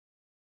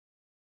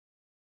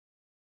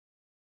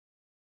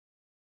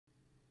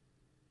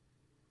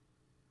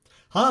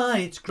Hi,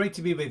 it's great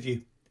to be with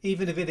you,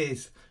 even if it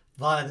is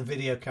via the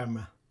video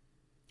camera.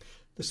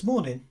 This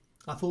morning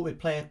I thought we'd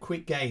play a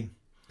quick game,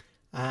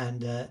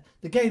 and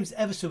the game's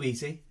ever so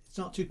easy. It's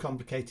not too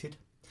complicated.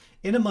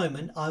 In a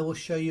moment I will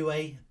show you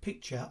a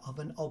picture of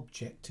an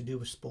object to do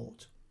with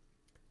sport.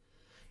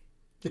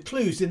 The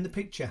clue's in the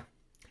picture.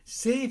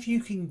 See if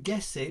you can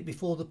guess it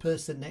before the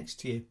person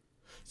next to you.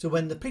 So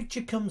when the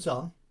picture comes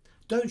on,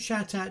 don't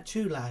shout out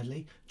too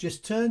loudly,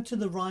 just turn to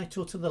the right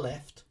or to the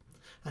left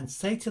and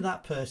say to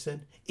that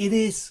person, "It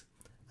is,"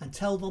 and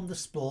tell them the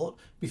sport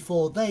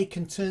before they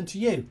can turn to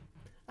you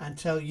and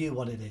tell you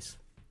what it is.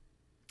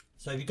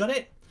 So have you got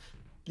it?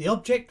 The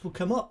object will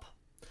come up.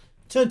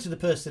 Turn to the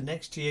person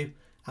next to you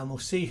and we'll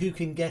see who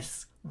can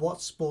guess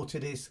what sport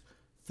it is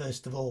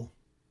first of all.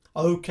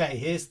 Okay,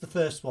 here's the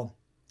first one.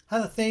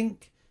 Have a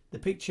think. The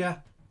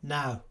picture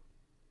now.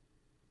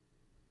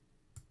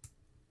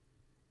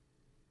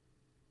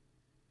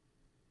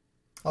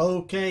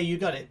 Okay, you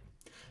got it.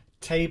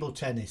 Table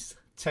tennis.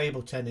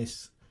 Table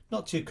tennis.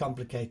 Not too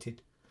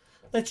complicated.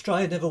 Let's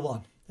try another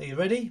one. Are you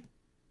ready?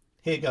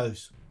 Here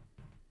goes.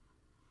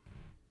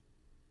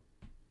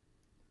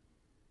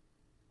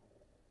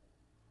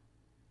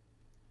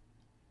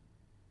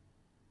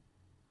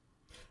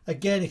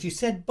 Again, if you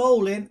said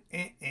bowling,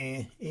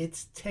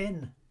 it's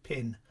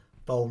 10-pin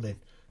bowling.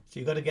 So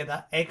you've got to get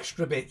that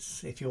extra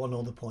bits if you want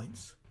all the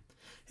points.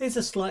 Here's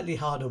a slightly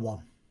harder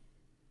one.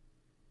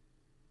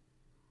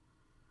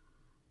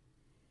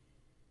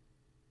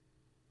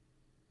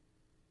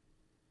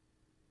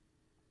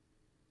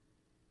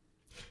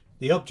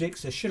 The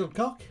object's a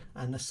shuttlecock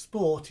and the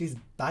sport is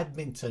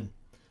badminton.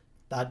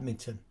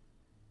 Badminton.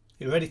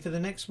 You ready for the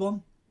next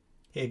one?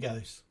 Here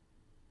goes.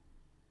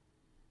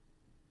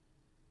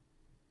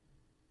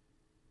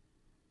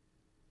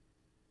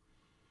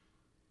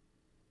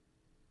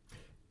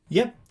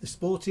 Yep, the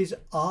sport is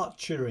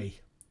archery.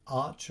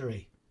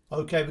 Archery.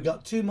 Okay, we've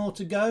got two more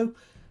to go.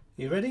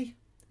 You ready?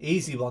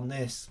 Easy one,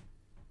 this.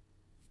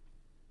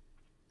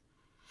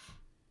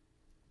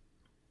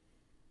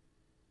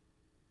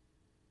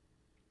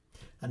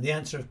 And the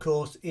answer, of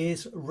course,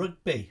 is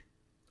rugby.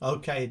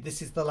 Okay,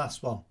 this is the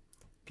last one.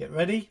 Get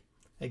ready.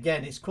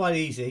 Again, it's quite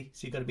easy,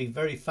 so you've got to be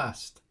very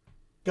fast.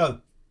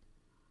 Go.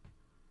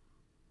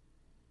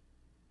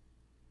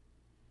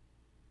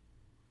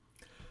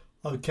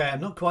 Okay,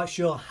 I'm not quite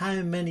sure how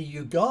many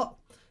you got,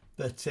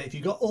 but if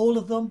you got all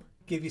of them,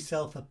 give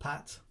yourself a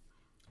pat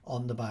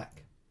on the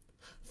back.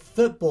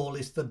 Football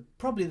is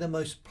probably the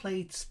most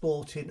played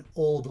sport in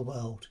all the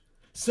world.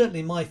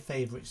 Certainly my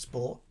favourite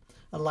sport.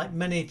 And like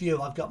many of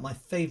you, I've got my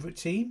favourite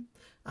team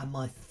and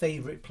my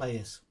favourite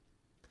players.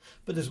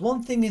 But there's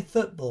one thing in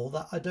football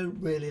that I don't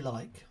really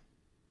like.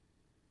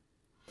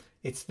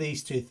 It's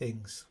these two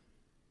things.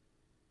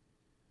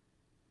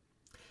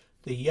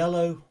 The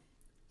yellow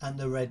and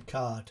the red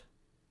card.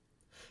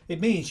 It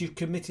means you've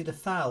committed a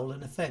foul,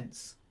 an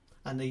offence.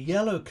 And the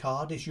yellow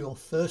card is your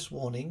first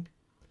warning.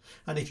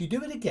 And if you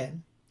do it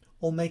again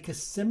or make a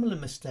similar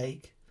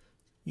mistake,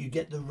 you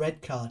get the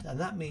red card. And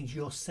that means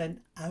you're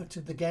sent out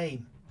of the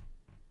game.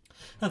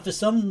 And for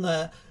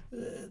some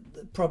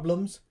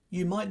problems,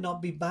 you might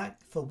not be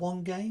back for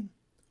one game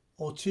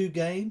or two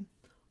games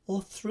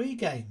or three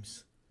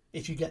games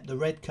if you get the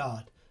red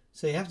card.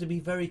 So you have to be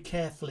very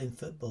careful in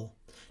football.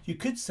 You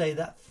could say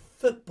that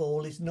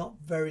football is not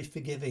very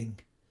forgiving.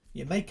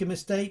 You make a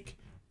mistake,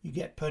 you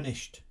get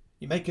punished.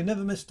 You make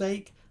another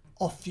mistake,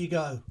 off you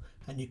go,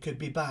 and you could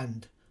be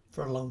banned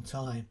for a long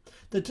time.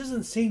 There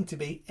doesn't seem to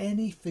be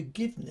any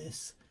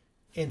forgiveness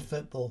in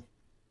football.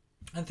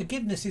 And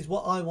forgiveness is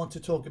what I want to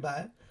talk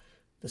about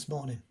this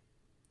morning.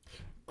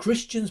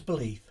 Christians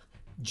believe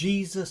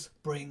Jesus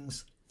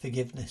brings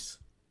forgiveness.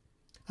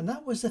 And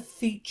that was a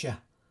feature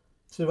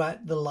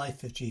throughout the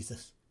life of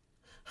Jesus.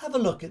 Have a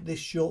look at this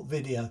short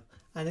video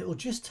and it will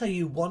just tell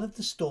you one of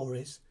the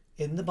stories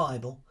in the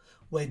Bible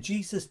where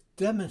Jesus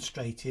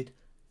demonstrated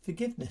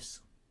forgiveness.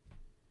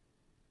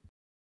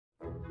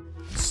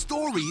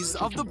 Stories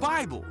of the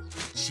Bible.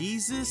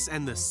 Jesus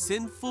and the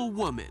sinful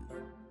woman.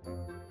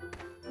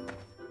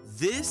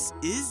 This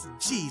is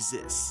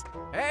Jesus,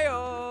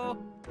 Heyo!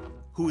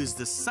 who is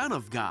the Son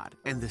of God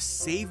and the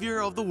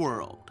Savior of the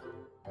world.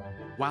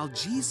 While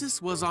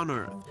Jesus was on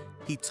earth,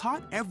 he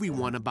taught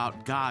everyone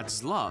about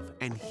God's love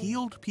and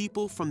healed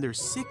people from their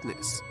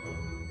sickness.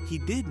 He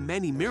did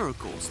many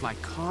miracles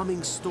like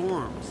calming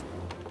storms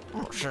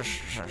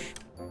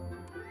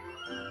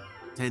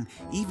and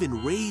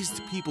even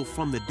raised people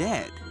from the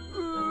dead.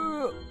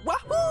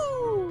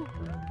 Wahoo!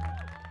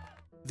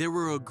 There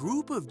were a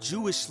group of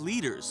Jewish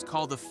leaders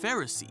called the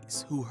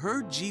Pharisees who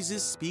heard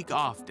Jesus speak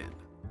often.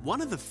 One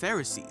of the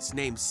Pharisees,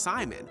 named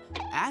Simon,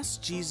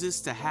 asked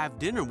Jesus to have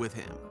dinner with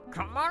him.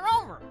 Come on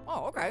over.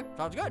 Oh, okay.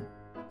 Sounds good.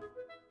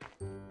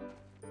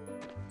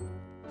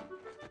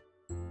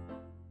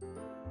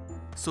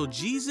 So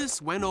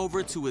Jesus went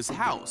over to his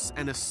house,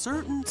 and a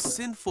certain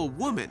sinful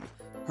woman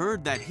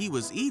heard that he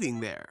was eating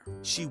there.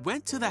 She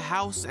went to the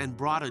house and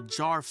brought a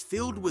jar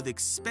filled with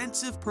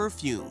expensive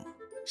perfume.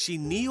 She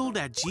kneeled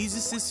at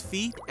Jesus'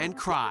 feet and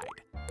cried,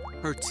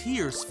 Her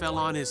tears fell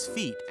on his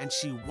feet, and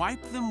she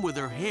wiped them with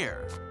her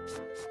hair.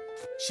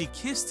 She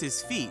kissed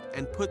his feet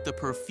and put the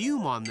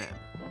perfume on them.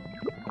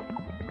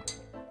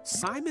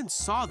 Simon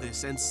saw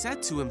this and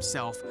said to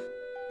himself,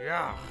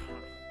 Yeah.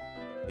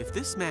 "If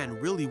this man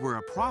really were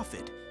a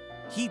prophet,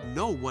 he'd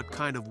know what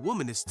kind of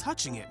woman is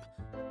touching him.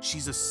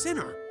 She's a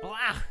sinner."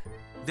 Blah.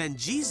 Then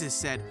Jesus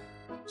said,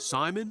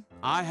 "Simon,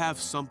 I have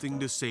something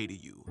to say to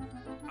you."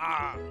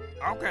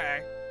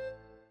 Okay.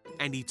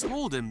 And he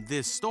told him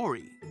this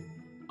story.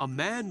 A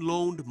man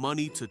loaned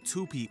money to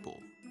two people,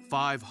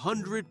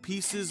 500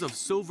 pieces of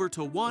silver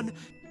to one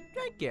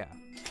Thank you.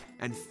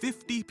 and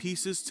 50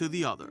 pieces to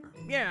the other.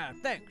 Yeah,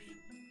 thanks.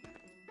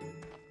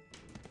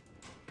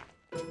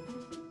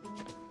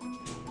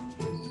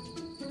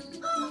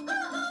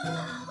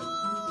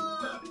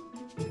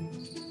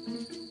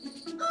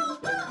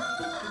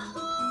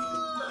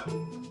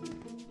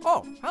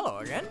 Oh, hello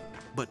again.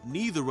 But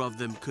neither of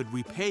them could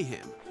repay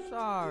him.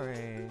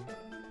 Sorry.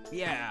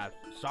 Yeah,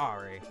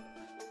 sorry.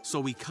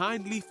 So he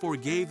kindly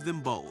forgave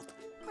them both,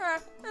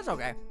 It's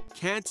okay.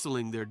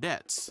 canceling their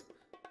debts.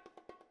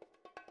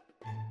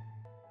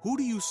 Who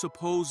do you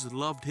suppose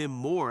loved him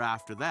more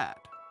after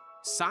that?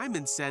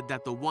 Simon said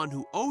that the one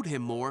who owed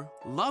him more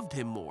loved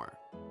him more.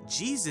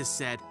 Jesus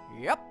said,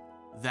 Yep.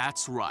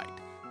 "That's right."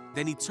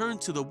 Then he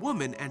turned to the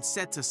woman and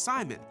said to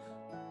Simon,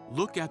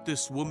 "Look at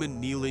this woman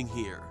kneeling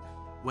here.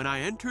 When I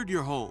entered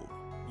your home,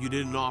 you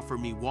didn't offer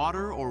me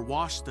water or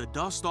wash the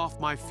dust off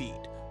my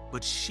feet,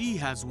 but she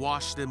has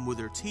washed them with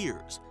her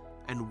tears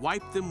and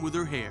wiped them with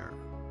her hair.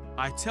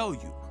 I tell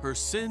you, her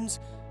sins,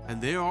 and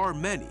there are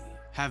many,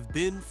 have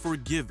been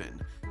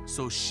forgiven,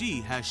 so she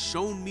has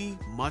shown me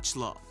much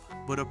love.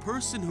 But a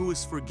person who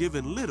is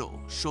forgiven little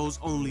shows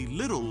only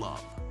little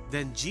love."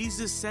 Then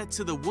Jesus said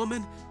to the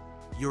woman,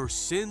 "Your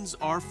sins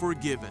are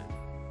forgiven."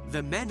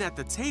 The men at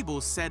the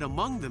table said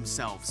among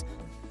themselves,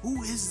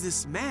 "Who is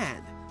this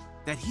man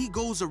that he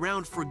goes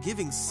around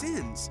forgiving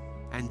sins?"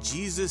 And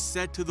Jesus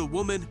said to the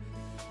woman,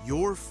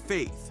 "Your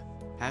faith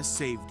has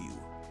saved you.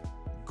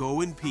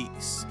 Go in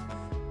peace."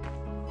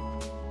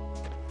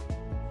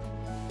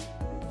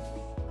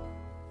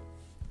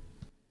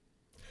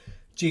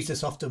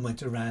 Jesus often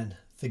went around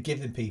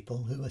forgiving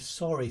people who were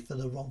sorry for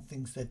the wrong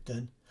things they'd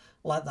done,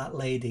 like that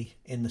lady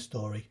in the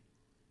story.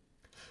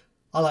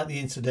 I like the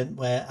incident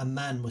where a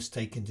man was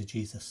taken to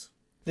Jesus.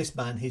 This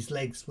man, his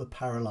legs were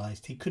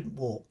paralysed. He couldn't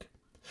walk.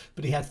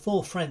 But he had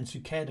 4 friends who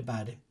cared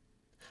about him,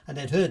 and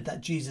they'd heard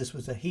that Jesus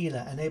was a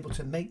healer and able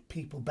to make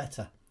people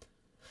better.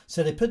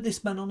 So they put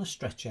this man on a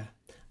stretcher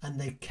and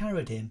they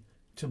carried him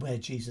to where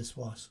Jesus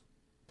was.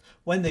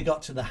 When they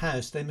got to the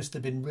house, they must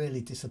have been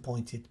really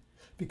disappointed,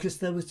 because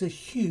there was a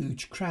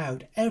huge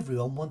crowd.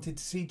 Everyone wanted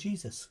to see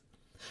Jesus.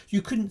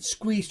 You couldn't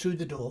squeeze through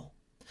the door,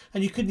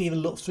 and you couldn't even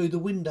look through the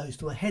windows.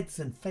 There were heads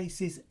and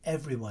faces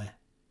everywhere.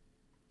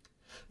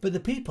 But the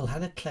people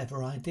had a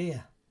clever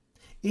idea.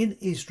 In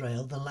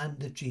Israel, the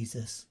land of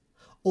Jesus,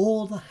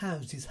 all the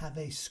houses have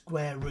a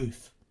square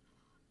roof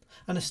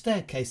and a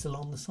staircase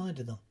along the side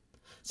of them,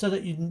 so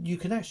that you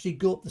can actually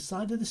go up the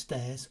side of the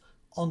stairs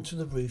onto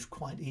the roof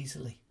quite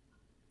easily.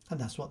 And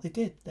that's what they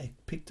did. They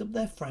picked up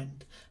their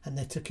friend and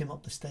they took him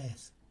up the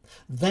stairs.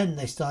 Then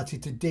they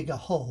started to dig a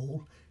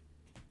hole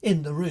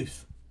in the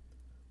roof.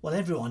 Well,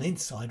 everyone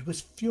inside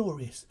was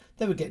furious.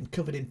 They were getting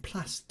covered in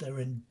plaster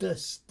and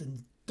dust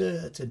and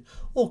dirt and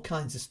all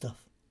kinds of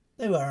stuff.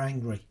 They were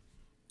angry.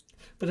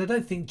 But I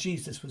don't think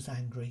Jesus was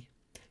angry.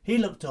 He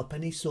looked up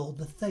and he saw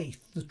the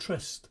faith, the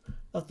trust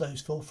of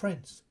those 4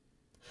 friends.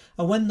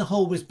 And when the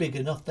hole was big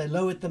enough, they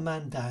lowered the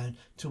man down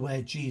to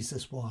where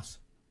Jesus was.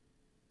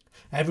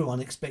 Everyone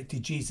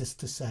expected Jesus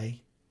to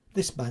say,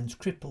 "This man's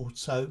crippled,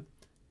 so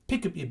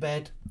pick up your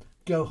bed,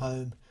 go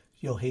home,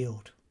 you're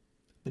healed."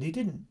 But he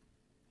didn't.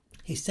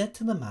 He said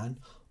to the man,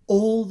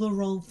 "All the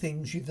wrong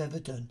things you've ever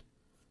done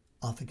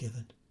are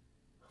forgiven."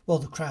 Well,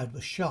 the crowd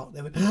was shocked.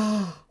 They went,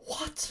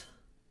 "What?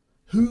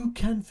 Who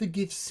can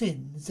forgive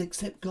sins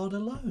except God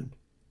alone?"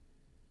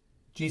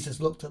 Jesus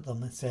looked at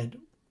them and said,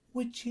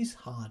 "Which is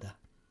harder,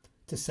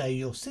 to say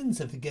your sins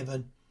are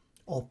forgiven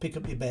or pick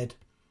up your bed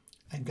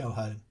and go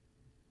home?"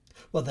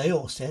 Well, they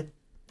all said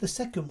the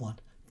second one,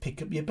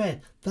 pick up your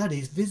bed. That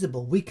is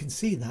visible. We can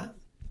see that.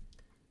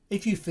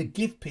 If you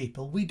forgive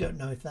people, we don't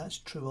know if that's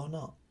true or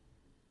not.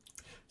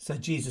 So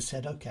Jesus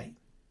said, "Okay,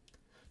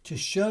 to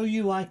show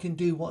you I can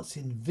do what's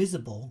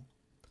invisible,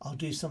 I'll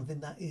do something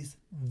that is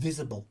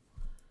visible.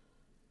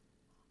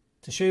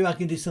 To show you I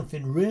can do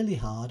something really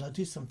hard, I'll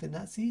do something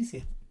that's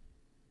easier."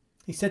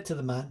 He said to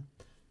the man,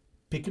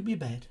 "Pick up your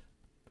bed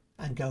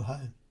and go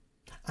home."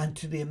 And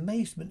to the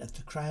amazement of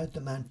the crowd,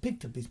 the man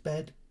picked up his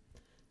bed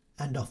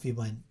and off he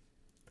went.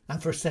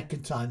 And for a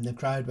second time, the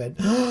crowd went,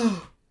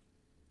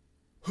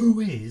 "Who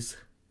is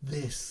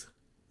this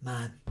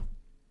man?"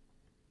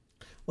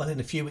 Well, in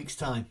a few weeks'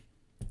 time,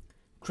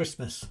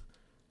 Christmas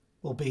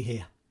will be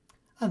here.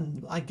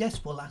 And I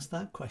guess we'll ask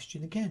that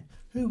question again.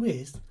 Who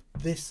is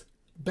this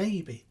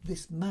baby,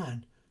 this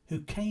man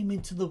who came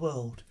into the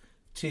world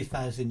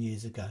 2,000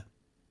 years ago?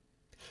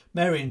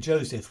 Mary and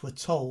Joseph were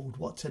told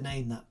what to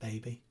name that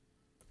baby.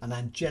 an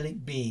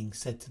angelic being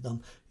said to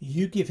them,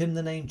 "You give him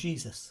the name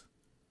Jesus,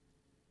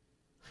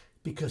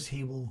 because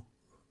he will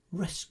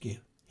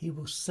rescue, he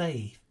will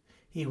save,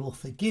 he will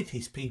forgive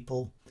his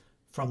people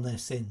from their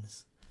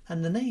sins."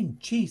 And the name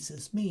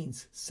Jesus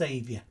means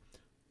saviour,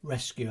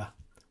 rescuer,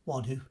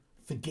 one who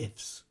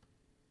forgives.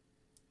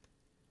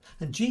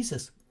 And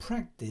Jesus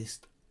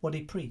practiced what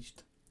he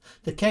preached.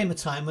 There came a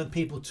time when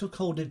people took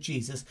hold of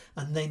Jesus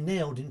and they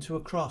nailed him to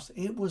a cross.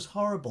 It was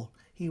horrible.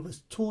 He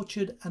was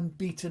tortured and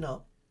beaten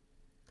up.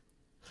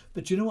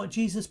 But do you know what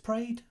Jesus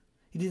prayed?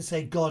 He didn't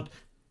say, "God,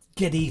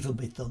 get even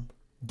with them,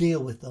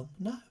 deal with them."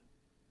 No.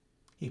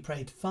 He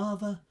prayed,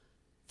 "Father,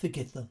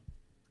 forgive them,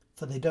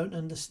 for they don't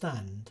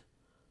understand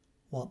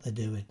what they're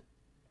doing."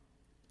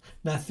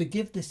 Now,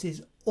 forgiveness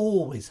is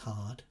always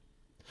hard,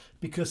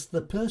 because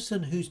the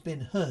person who's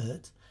been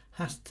hurt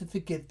has to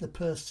forgive the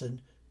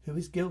person who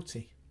is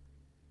guilty.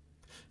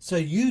 So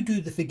you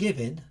do the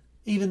forgiving,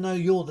 even though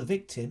you're the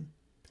victim,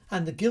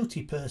 and the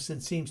guilty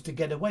person seems to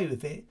get away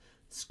with it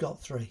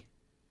scot-free.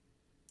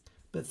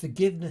 But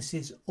forgiveness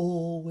is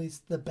always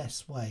the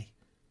best way.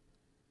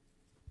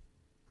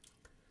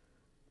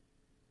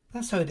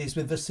 That's how it is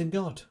with us and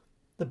God.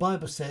 The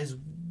Bible says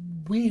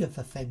we have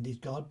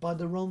offended God by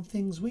the wrong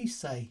things we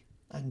say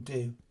and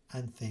do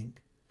and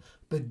think.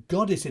 But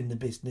God is in the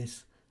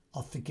business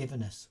of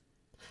forgiving us.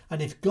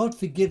 And if God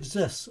forgives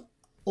us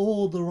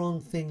all the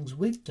wrong things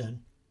we've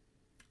done,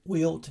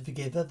 we ought to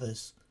forgive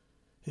others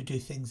who do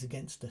things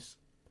against us.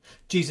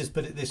 Jesus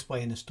put it this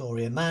way in a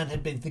story. A man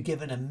had been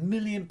forgiven £1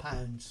 million,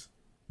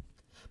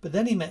 but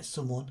then he met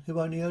someone who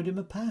only owed him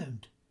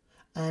 £1,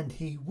 and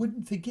he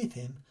wouldn't forgive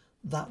him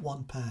that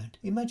 £1.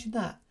 Imagine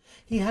that.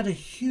 He had a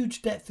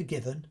huge debt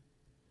forgiven,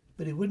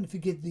 but he wouldn't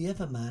forgive the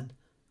other man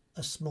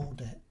a small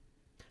debt.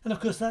 And of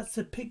course, that's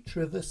a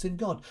picture of us and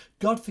God.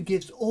 God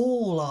forgives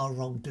all our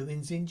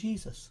wrongdoings in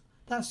Jesus.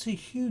 That's a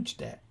huge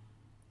debt.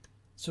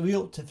 So we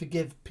ought to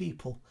forgive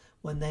people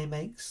when they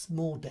make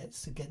small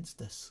debts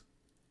against us.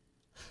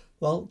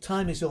 Well,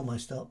 time is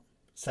almost up,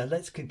 so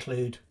let's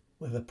conclude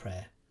with a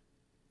prayer.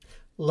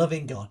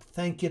 Loving God,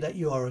 thank you that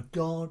you are a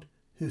God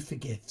who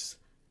forgives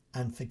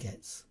and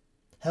forgets.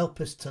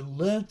 Help us to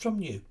learn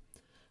from you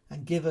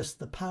and give us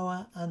the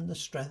power and the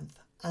strength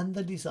and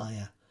the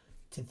desire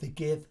to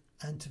forgive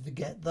and to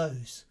forget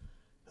those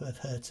who have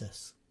hurt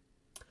us.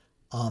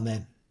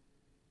 Amen.